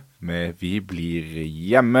 4 med Vi blir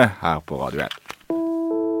hjemme her på Radio 1.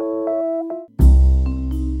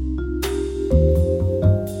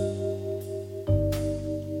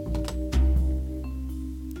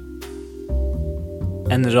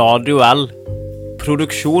 En radioell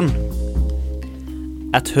produksjon.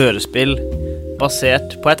 Et hørespill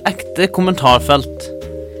basert på et ekte kommentarfelt.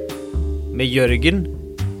 Med Jørgen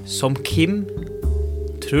som Kim,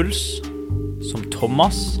 Truls som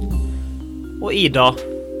Thomas og Ida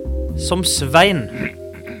som Svein.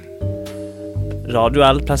 Radio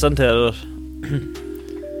L presenterer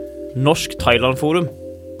Norsk Thailand Forum.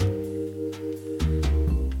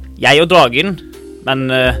 Jeg og Dragen, men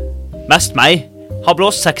mest meg, har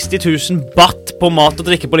blåst 60 000 baht på mat og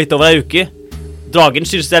drikke på litt over en uke. Dragen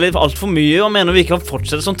synes det litt alt for mye og mener vi kan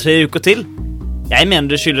fortsette som 3 uker til. Jeg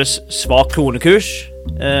mener det skyldes svak kronekurs.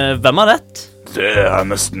 Hvem har rett? Det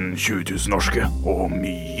nesten 20 000 norske, og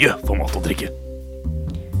mye for mat og drikke.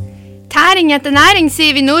 Tæring etter næring,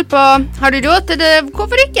 sier vi nordpå. Har du råd til det?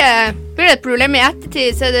 Hvorfor ikke? Blir det et problem i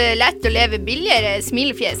ettertid, så er det lett å leve billigere.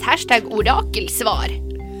 Smilefjes, #orakelsvar.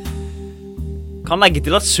 Kan legge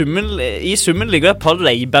til at i summen ligger et par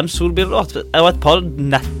Ray-Ban-solbilder og et par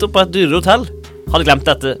nettopp på et dyre hotell. Hadde glemt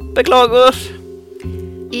dette. Beklager.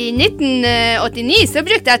 I 1989 så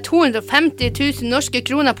brukte jeg 250 000 norske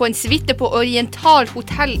kroner på en suite på Oriental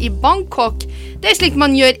hotell i Bangkok. Det er slik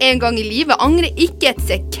man gjør en gang i livet. Angrer ikke et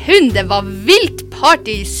sekund. Det var vilt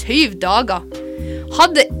party i 7 dager.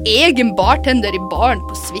 Hadde egen bartender i baren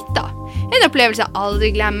på suita. En opplevelse jeg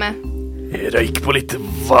aldri glemmer. Jeg røyk på litt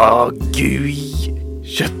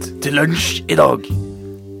wagyu-kjøtt til lunsj i dag.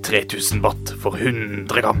 3000 watt for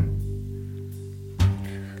 100 gram.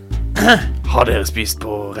 Har dere spist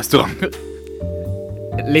på restaurant?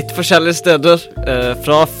 Litt forskjellige steder.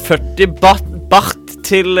 Fra 40 baht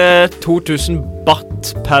til 2000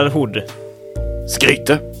 baht per hode.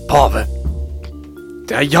 Skryte, pave.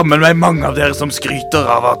 Det er jammen meg mange av dere som skryter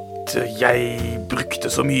av at jeg brukte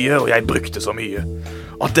så mye, og jeg brukte så mye.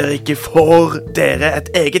 At dere ikke får dere et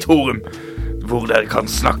eget forum, hvor dere kan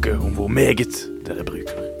snakke om hvor meget dere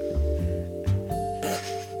bruker.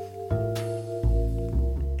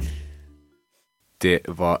 Det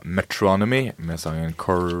var Metronomy med sangen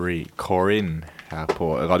Corin her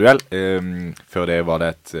på Radio L. Før det var det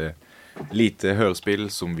et lite hørespill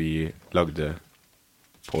som vi lagde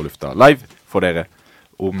på lufta live for dere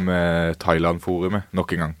om Thailand-forumet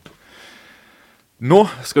nok en gang. Nå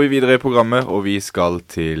skal vi videre i programmet, og vi skal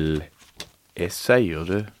til Jeg sier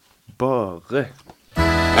det bare.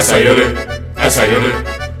 Jeg sier det, jeg sier det,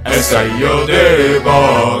 jeg sier det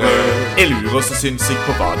bare. Jeg lurer så sinnssykt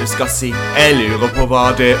på hva du skal si. Jeg lurer på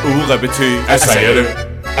hva det ordet betyr. Jeg sier det,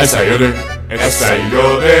 jeg sier det, jeg sier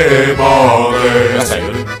det bare. Jeg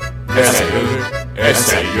sier det, jeg sier det, jeg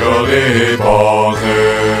sier det bare.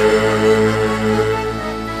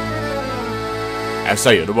 Jeg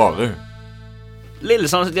sier det bare.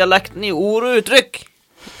 Lillesandsdialekten i ord og uttrykk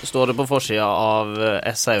står det på forsida av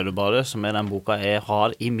Jeg sier det bare, som er den boka jeg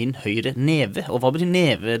har i min høyre neve. Og hva betyr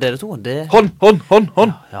neve, dere to? Hånd!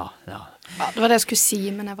 Ja. Ja, det var det jeg skulle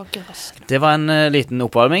si, men jeg var ikke rask. Det var en liten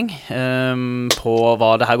oppvarming på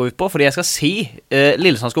hva det her går ut på, fordi jeg skal si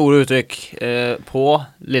lillesandske ord og uttrykk på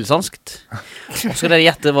lillesandskt. Og skal dere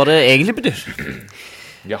gjette hva det egentlig betyr.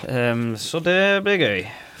 Ja. Så det blir gøy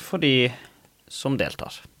for de som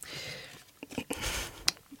deltar.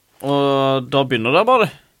 Og da begynner det bare.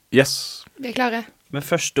 Yes. Vi er klare. Med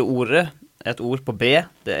første ordet, et ord på B.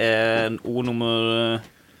 Det er en ord nummer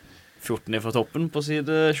 14 fra toppen på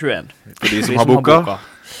side 21. For de som har boka. Ja,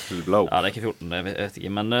 det er ikke 14, jeg vet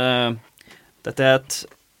ikke. Men dette er et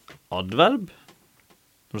adverb.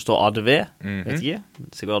 Når det står adv, vet ikke.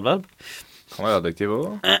 Sikkert adverb. Kan være adjektiv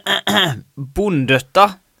også. Bonddøtta.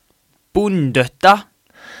 Bonddøtta.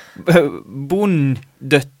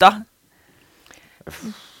 Bonddøtta.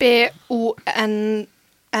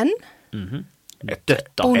 B-O-N-N? Døtta. Jeg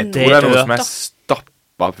tror det er noe som er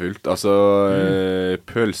stappa fullt. Altså,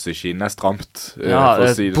 pølseskinn er stramt. Ja, for å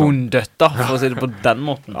si det sånn. bonddøtta, for å si det på den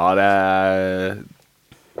måten. Ja, det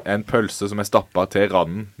er en pølse som er stappa til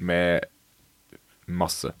randen med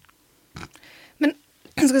masse. Men,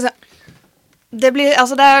 skal vi se. Det blir,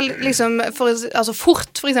 altså det er liksom, altså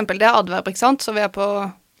fort for eksempel, det er adverb, ikke sant? Så vi er på,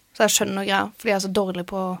 så jeg skjønner greier, fordi jeg er så dårlig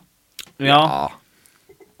på... Ja.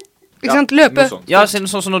 Ikke sant? Løpe. Ja, sånn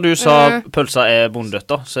som når du sa pølsa er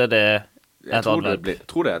bonddøtta, så er det et adverb. Jeg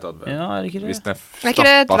tror det er et adverb. Ja, er det ikke det? Hvis den Er ikke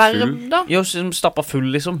det et verb, da? Jo, som stappa full,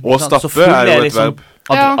 liksom. Og stappe er jo et verb.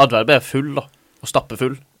 Adverb er full, da. Og stappe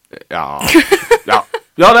full. Ja, det er det.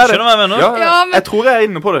 Skjønner du hva jeg mener? Ja, men... Jeg tror jeg er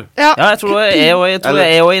inne på det. Ja, jeg tror jeg er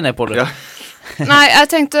også inne på det. Ja. Nei, jeg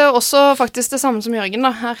tenkte også faktisk det samme som Jørgen da,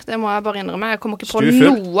 her. Det må jeg bare innrømme. Jeg kommer ikke på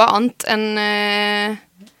noe annet enn...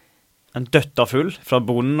 En døtta full, fra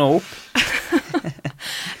bonden og opp.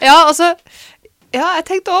 Ja, altså... Ja, jeg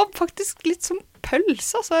tenkte også faktisk litt som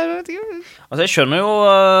pølse, altså. Jeg vet ikke. Altså, jeg skjønner jo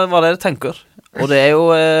hva dere tenker. Og det er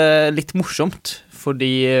jo litt morsomt,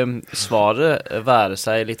 fordi svaret værer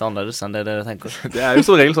seg litt annerledes enn det dere tenker. Det er jo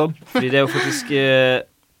som regel sånn. Fordi det er jo faktisk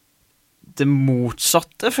det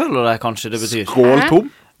motsatte, føler jeg kanskje det betyr. Skål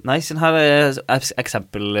tom? Nei, siden her er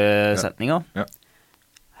eksempelsetninger. Ja.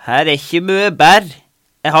 Her er ikke mye bær.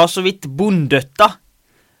 Jeg har så vidt bonddøtta.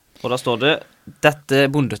 Og da står det, dette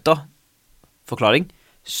bonddøtta, forklaring,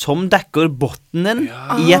 som dekker bottenen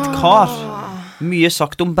i et kar. Mye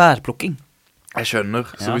sagt om bærplukking. Jeg skjønner.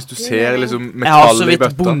 Så Ja. hvis du ser liksom Jeg har så metall i vidt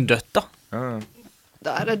bøtta. bonddøtta. Ja. Da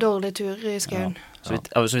er det dårlig tur i skauen. Så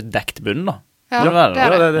vidt dekt bunnen, da. Ja, Det må være det er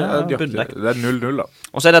det. Det er bunndekt. 0-0 da.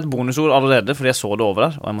 Og så er det et bonusord allerede, fordi jeg så det over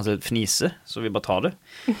der, og jeg måtte fnise, så vi bare tar det.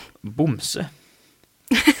 Bomse.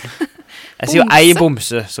 Jeg sier jo ei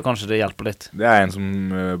bomse, så kanskje det hjelper litt. Det er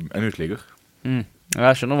en utligger.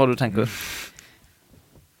 Jeg skjønner hva du tenker.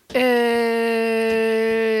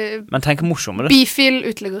 Men tenk morsommere. Bifil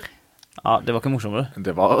uteligger. Ja, det var ikke morsommere.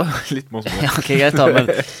 Det var litt morsomt. Ja, ok, greit da, men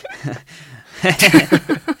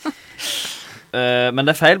Men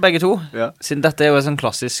det er feil begge to. Ja. Siden dette er jo en sånn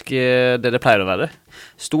klassisk det pleier å være.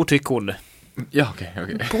 Stor, tykk kone. Ja, ok.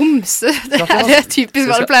 Bomse, det er typisk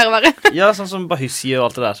hva det pleier å være. Ja, sånn som Bahyssi og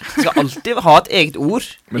alt det der. Skal alltid ha et eget ord.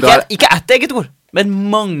 Men da Ikke ett eget ord, men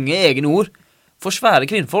mange egne ord. For svære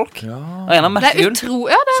kvinnfolk. Ja. Det er utrolig,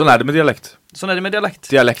 ja det. Sånn er det med dialekt. Sånn er det med dialekt.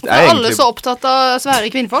 Dialekt Hvorfor er alle så opptatt av svære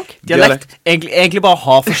kvinnfolk? Dialekt. Egentlig bare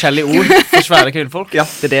ha forskjellige ord for svære kvinnfolk. Ja.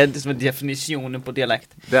 Det er det som er definisjonen på dialekt.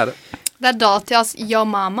 Det er det. Det er datias ja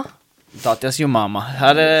mama. Datias jo mama.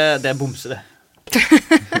 Her det er bomse, det.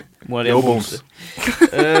 Må det Jo, bomse.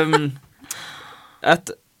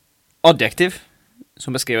 Et adjektiv som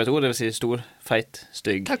beskriver et ord, det vil si stor, feit,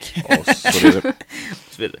 stygg. Takk. Og så videre.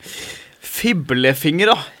 Så videre.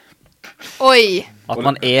 Fiblefingre. Oi. At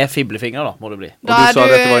man er fiblefingre, da, må det bli. Og du sa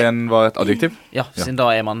dette var et adjektiv? Ja, siden da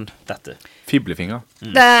er man dette. Fiblefingre.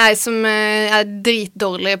 Det er ei som er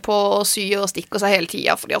dritdårlig på å sy og stikke seg hele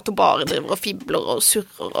tiden, fordi at hun bare driver og fibler og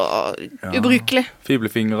surrer og ubrukelig.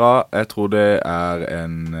 Fiblefingre, jeg tror det er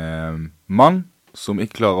en mann som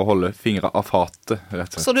ikke klarer å holde fingre av fatet, rett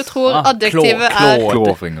og slett. Så du tror adjektivet er...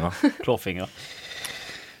 Klåfingre. Klåfingre.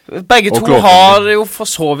 Begge to klåfingre. har jo for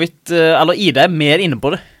så vidt, eller Ida er mer inne på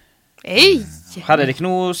det. Hei! Her er det ikke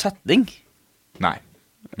noe setning. Nei.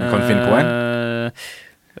 Kan du finne på en?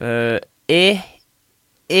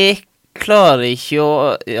 Jeg klarer ikke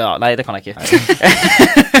å... Ja, nei, det kan jeg ikke.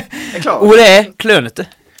 Ordet er klønete.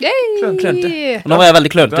 Klønete. Og nå var jeg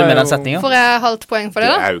veldig klønete med den setningen. Får jeg halvt poeng for det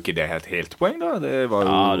da? Det er jo ikke det helt poeng da. Det var jo...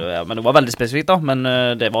 Ja, men det var veldig spesifikt da. Men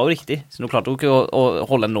det var jo riktig. Så nå klarte du ikke å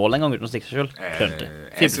holde en nål en gang uten å stikke seg selv. Klønete.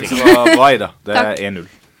 Jeg synes det var bra, Ida. Det er 1-0.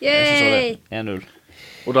 Yay! 1-0.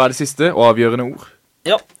 Og da er det siste, og avgjørende ord.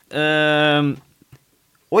 Ja.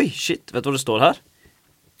 Oi, shit. Vet du hva det står her?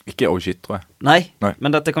 Ikke oi shit, tror jeg. Nei, Nei.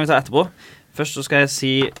 men dette kan vi ta etterpå. Først så skal jeg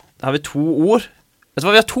si, her har vi 2 ord. Vet du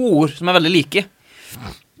hva, vi har 2 ord som er veldig like.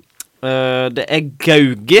 Det er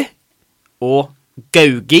gauge og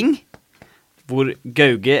gauging, hvor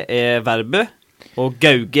gauge er verbet, og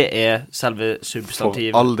gauge er selve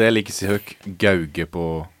substantivet. For all del ikke si høyt gauge på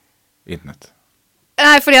internett.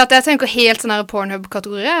 Nei, fordi at jeg tenker helt sånn her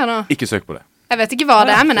Pornhub-kategori her nå. Ikke søk på det. Jeg vet ikke hva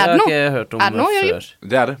det er, men er det noe? Det har jeg ikke hørt om Er det noe, Jørgen? før.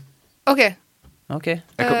 Det er det. Ok. Ok.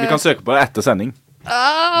 Vi kan søke på det etter sending.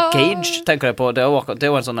 Gauge, tenker jeg på. Det er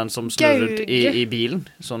jo en sånn en som snurrer rundt Gauge. i bilen.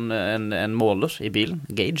 Sånn en måler i bilen.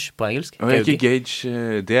 Gauge på engelsk. Og ikke gauge,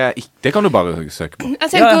 det kan du bare søke på. Jeg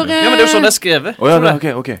tenker... Ja, men det er jo sånn det er skrevet. Åja, Tror du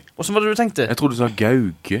det? ok. Hvordan var det du tenkte? Jeg tror du sa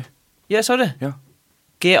gauge. Ja, jeg sa det. Ja.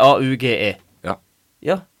 G-A-U-G-E. Ja.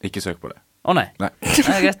 Ja. Ikke søk på det. Å nei. Nei.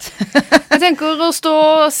 Nei, greit. Jeg tenker å stå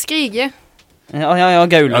og skrige. Ja,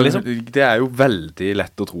 gaule, liksom. Det er jo veldig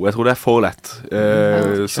lett å tro. Jeg tror det er for lett.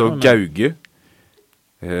 Så gauge.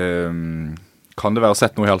 Kan det være å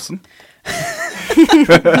sette noe i halsen?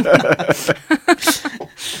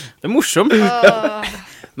 Det er morsomt.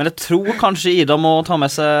 Men jeg tror kanskje Ida må ta med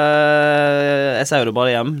seg Jeg sier det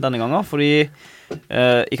bare hjem denne gangen, fordi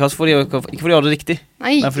ikke fordi hun hadde det riktig,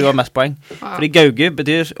 Nei. men fordi hun har mest poeng. Fordi gauge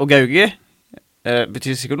betyr, og gauge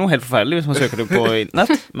betyr sikkert noe helt forferdelig hvis man søker det på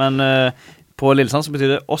internett, men på Lillesand så betyr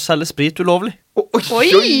det å selge sprit ulovlig. Oi!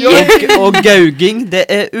 Og gauging, det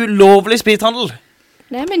er ulovlig sprithandel.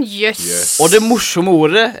 Nei, men jøss. Og det morsomme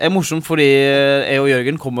ordet er morsomt fordi jeg og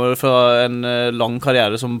Jørgen kommer fra en lang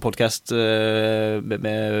karriere som podcast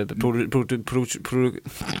med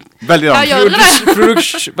Veldig Ja, langt. gjør det.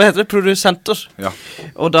 hva heter det? Produsenter. Ja.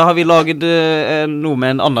 Og da har vi laget noe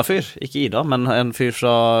med en annen fyr. Ikke Ida, men en fyr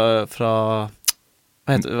fra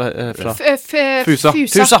hva heter det? Fra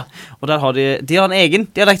Fusa. Og der har de har en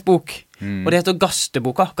egen dialektbok. Og det heter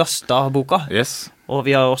Gastaboka. Yes. Og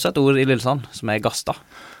vi har også et ord i Lillesand som er Gasta.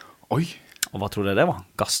 Oi. Og hva tror du det var?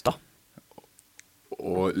 Gasta.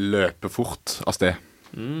 Og løpe fort av sted.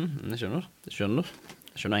 Jeg skjønner. Jeg skjønner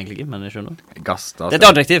egentlig ikke, men jeg skjønner. Gasta. Det er et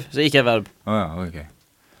adjektiv, så ikke et verb. Ja, ok.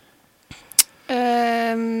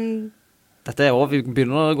 Dette er også, vi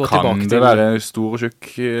begynner å gå Kan tilbake til... det være stor og tjukk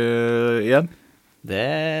igjen? Det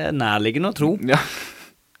er nærliggende å tro. Ja.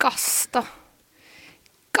 Gasta.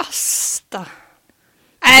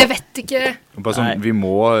 Jeg vet ikke. Bare sånn, Nei. vi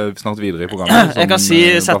må snart videre i programmet. Jeg kan si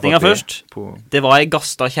setninga først. På... Det var ei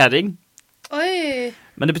Gasta kjerring. Oi.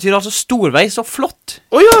 Men det betyr altså storveis og flott.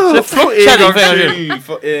 Åja! Så det er flott kjerring for en gang skyld.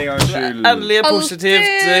 For en gang skyld. Endelig et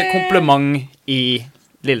positivt kompliment i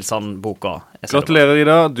Lillesand-boka. Gratulerer,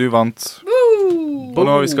 Ida. Du vant. Og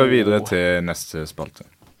nå skal vi videre til neste spalte.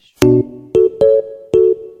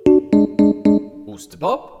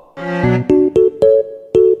 Ostepop.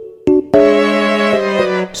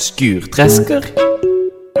 Skurtresker.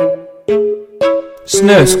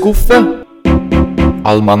 Snøskuffe.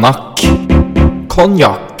 Almanakk.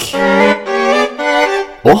 konjakk.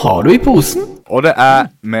 Hva har du i posen? Og det er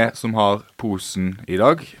vi som har posen i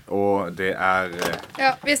dag, og det er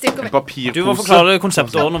Ja, vi stikker en med. papirpose. Du må forklare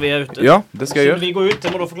konseptet også når vi er ute. Ja, det skal jeg Så gjøre. vi går ut,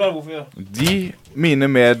 det må du forklare hvorfor vi gjør. Mine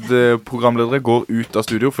medprogramledere går ut av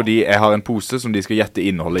studio fordi jeg har en pose som de skal gjette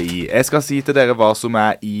innholdet i. Jeg skal si til dere hva som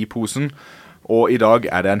er i posen, og i dag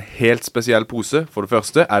er det en helt spesiell pose. For det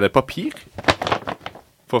første er det papir,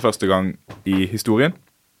 for første gang i historien.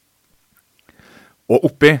 Og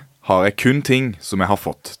oppi har jeg kun ting som jeg har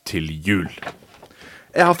fått til jul.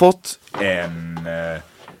 Jeg har fått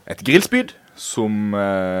et grillspyd som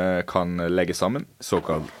kan legge sammen,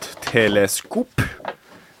 såkalt teleskop.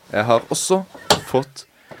 Jeg har også fått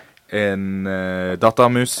en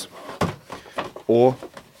datamus og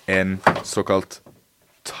en såkalt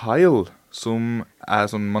tile, som er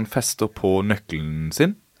sånn man fester på nøkkelen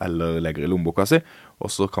sin, eller legger i lommeboka si, og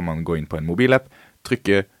så kan man gå inn på en mobilapp,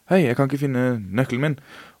 trykke, hei, jeg kan ikke finne nøkkelen min,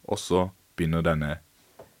 og så begynner denne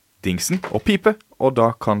dingsen å pipe, og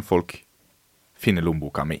da kan folk finne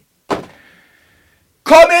lommeboka mi.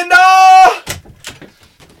 Kom inn da!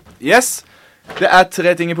 Yes, det er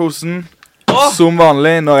 3 ting i posen, som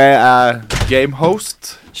vanlig når jeg er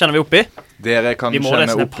gamehost. Kjenner vi oppi? Dere kan Vi må kjenne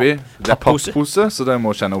nesten oppi. Det er pappose. pappose, så dere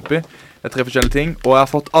må kjenne oppi. Det er 3 forskjellige ting, og jeg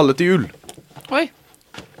har fått alle til jul. Oi.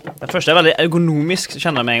 Den første er veldig ergonomisk,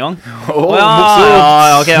 kjenner jeg med en gang. Åh, Ja, morsomt!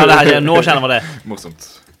 ja, ok, ja, det her, nå kjenner jeg det. Morsomt.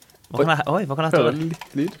 Hva kan jeg Hører høre?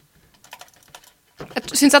 litt lyd. Jeg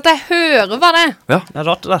synes at jeg hører hva det er. Det er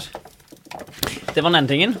rart det der. Det var den ene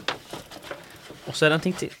tingen. Og så er det en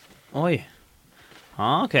ting til. Oi.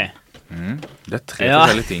 Ok. Det er 3 Ja.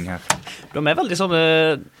 forskjellige ting her. De er veldig sånne...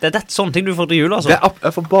 Det er sånne ting du får til jul, altså. Det er,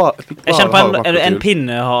 jeg fikk bare Jeg kjenner på harde pakker en til jul.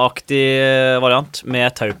 pinneaktig variant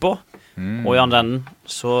med tau på. Og i andre enden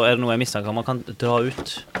så er det noe jeg mistenker man kan dra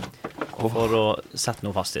ut for å sette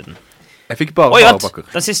noe fast i den. Jeg fikk bare Oi, harde vent! pakker.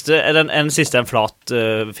 Den siste, er den siste en flat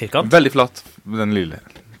firkant? Veldig flatt, den lille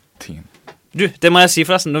tingen. Du, det må jeg si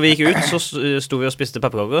forresten. Når vi gikk ut, så sto vi og spiste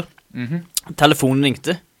pepperkaker. Telefonen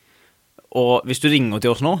ringte. Og hvis du ringer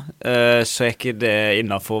til oss nå, så er ikke det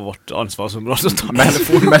innenfor vårt ansvarsområde å ta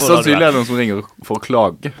telefonen. Mest sannsynlig er det noen som ringer for å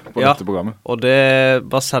klage på Ja. dette programmet. Og det,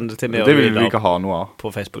 bare send det til meg Det og vil vi Vidar ikke ha noe av. på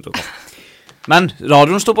Facebook.com. Men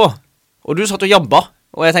radioen står på, og du satt og jabba.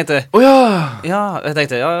 Og jeg tenkte, Åja! jeg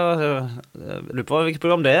lurer på hvilket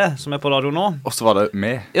program det er som er på radio nå. Og så var det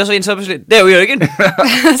med. Ja, så innså jeg plutselig, det er jo Jørgen.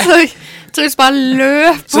 Så jeg tror jeg bare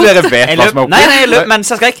løp Så dere vet Jeg hva løp, som er oppi? nei, jeg løp mens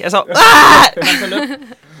jeg skrek. Jeg sa, mens jeg løp.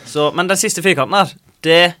 Så, men den siste firkanten her,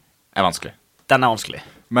 Er vanskelig. den er vanskelig.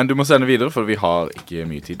 Men du må sende videre, for vi har ikke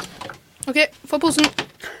mye tid. Ok, få posen.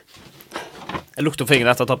 Jeg lukter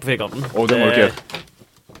fingeren etter å ta på firkanten. Og det må du ikke gjøre.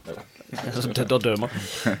 Da dør man.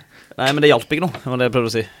 Nei, men det hjalp ikke noe, det var det jeg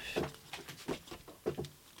prøvde å si.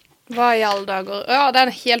 Hva i alle dager? Ja, det er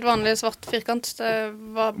en helt vanlig svart firkant. Det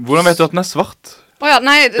var... Hvordan vet du at den er svart? Åja,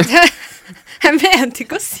 nei, jeg mente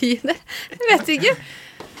ikke å si det. Jeg vet ikke.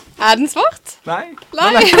 Er den svart? Nei.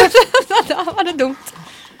 Nei, da var det dumt.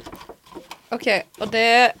 Ok, og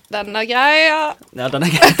den er grei, ja. Ja, den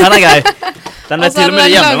er grei. Den er grei. Den Og er så til er og med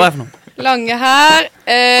det hjemme, lang- hva er for noe? Lange her.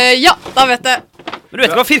 Ja, da vet jeg. Men du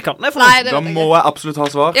vet ikke hva firkanten er for noe? Nei, det Da vet jeg må ikke. jeg absolutt ha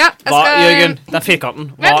svar. Ja, jeg Hva, skal... Jørgen, den firkanten,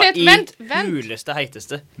 hva Vent litt, i vent. huleste,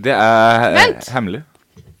 heiteste? Det er Vent. hemmelig.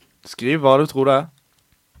 Skriv hva du tror det er.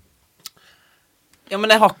 Ja, men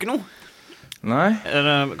jeg har ikke noe. Nei. Er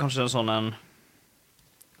det kanskje sånn en...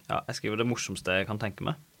 Ja, jeg skriver det morsomste jeg kan tenke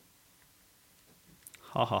meg.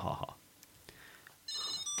 Ha.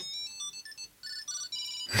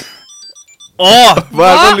 Åh! Hva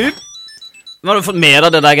er det for lyd? Men har du fått med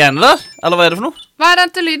deg det der greiene der? Eller hva er det for noe? Hva er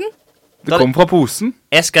den til lyden? Det kom fra posen.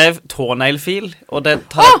 Jeg skrev tåneglfil, og det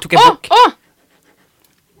tok jeg bort.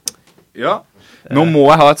 Ja. Nå må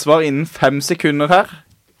jeg ha et svar innen 5 sekunder her.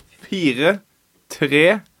 4, 3,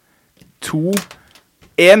 2,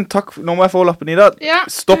 1. Takk, nå må jeg få lappen i da. Ja.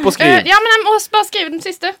 Stopp og skriv. Ja, men jeg må bare skrive den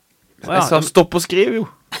siste. Jeg sa stopp og skriv, jo.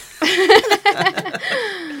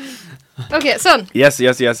 Ok, sånn. Yes.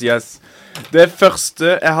 Det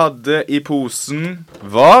første jeg hadde i posen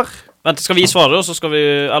var... Vent, skal vi svare, og så skal vi...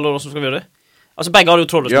 Eller hvordan skal vi gjøre det? Altså, begge har jo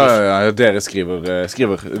trådløs mus. Ja, dere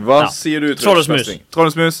skriver. Hva Ja. sier du? Trådløs mus.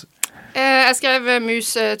 Trådløs mus. Jeg skrev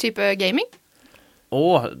mus type gaming.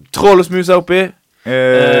 Åh, Trådløs mus er oppi.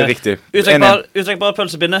 Riktig. uttrekkbar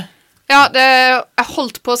pølsepinne. Ja, jeg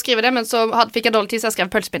holdt på å skrive det, men så fikk jeg dårlig tid, så jeg skrev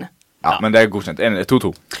pølsepinne. Ja, men det er godkjent.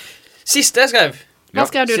 2-2. Siste jeg skrev. Hva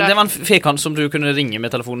skrev du Siden der? det var en firkant som du kunne ringe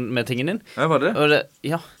med telefonen med tingen din. Ja, var det? Og det,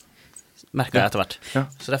 ja. merket jeg etter hvert. Ja.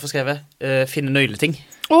 Så derfor skrev jeg finne nøgleting.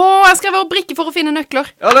 Jeg skrev også brikke for å finne nøkler.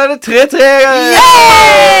 Ja, da er det 3-3!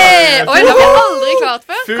 Oi, det har vi aldri klart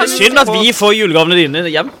før. Kan du Synd at vi får julegavene dine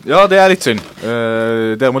hjem. Ja, det er litt synd.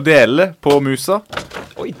 Dere må dele på musa.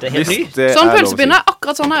 Oi, det er helt ny. det Sånn er lov å pølsepinne er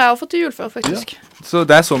akkurat sånn jeg har fått til jul før, faktisk. si. Så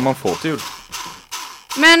det er sånn man får til jul.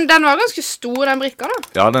 Men den var ganske stor, den brikka da.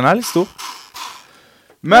 Ja, den er litt stor.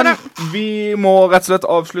 Men vi må rett og slett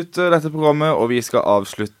avslutte dette programmet, og vi skal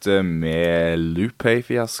avslutte med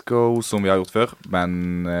Lupay-fiasko, som vi har gjort før.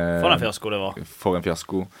 Men For en fiasko det var. For en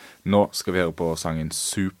fiasko. Nå skal vi høre på sangen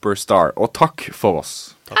Superstar. Og takk for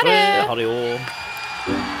oss. Takk for det. Ha det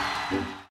jo.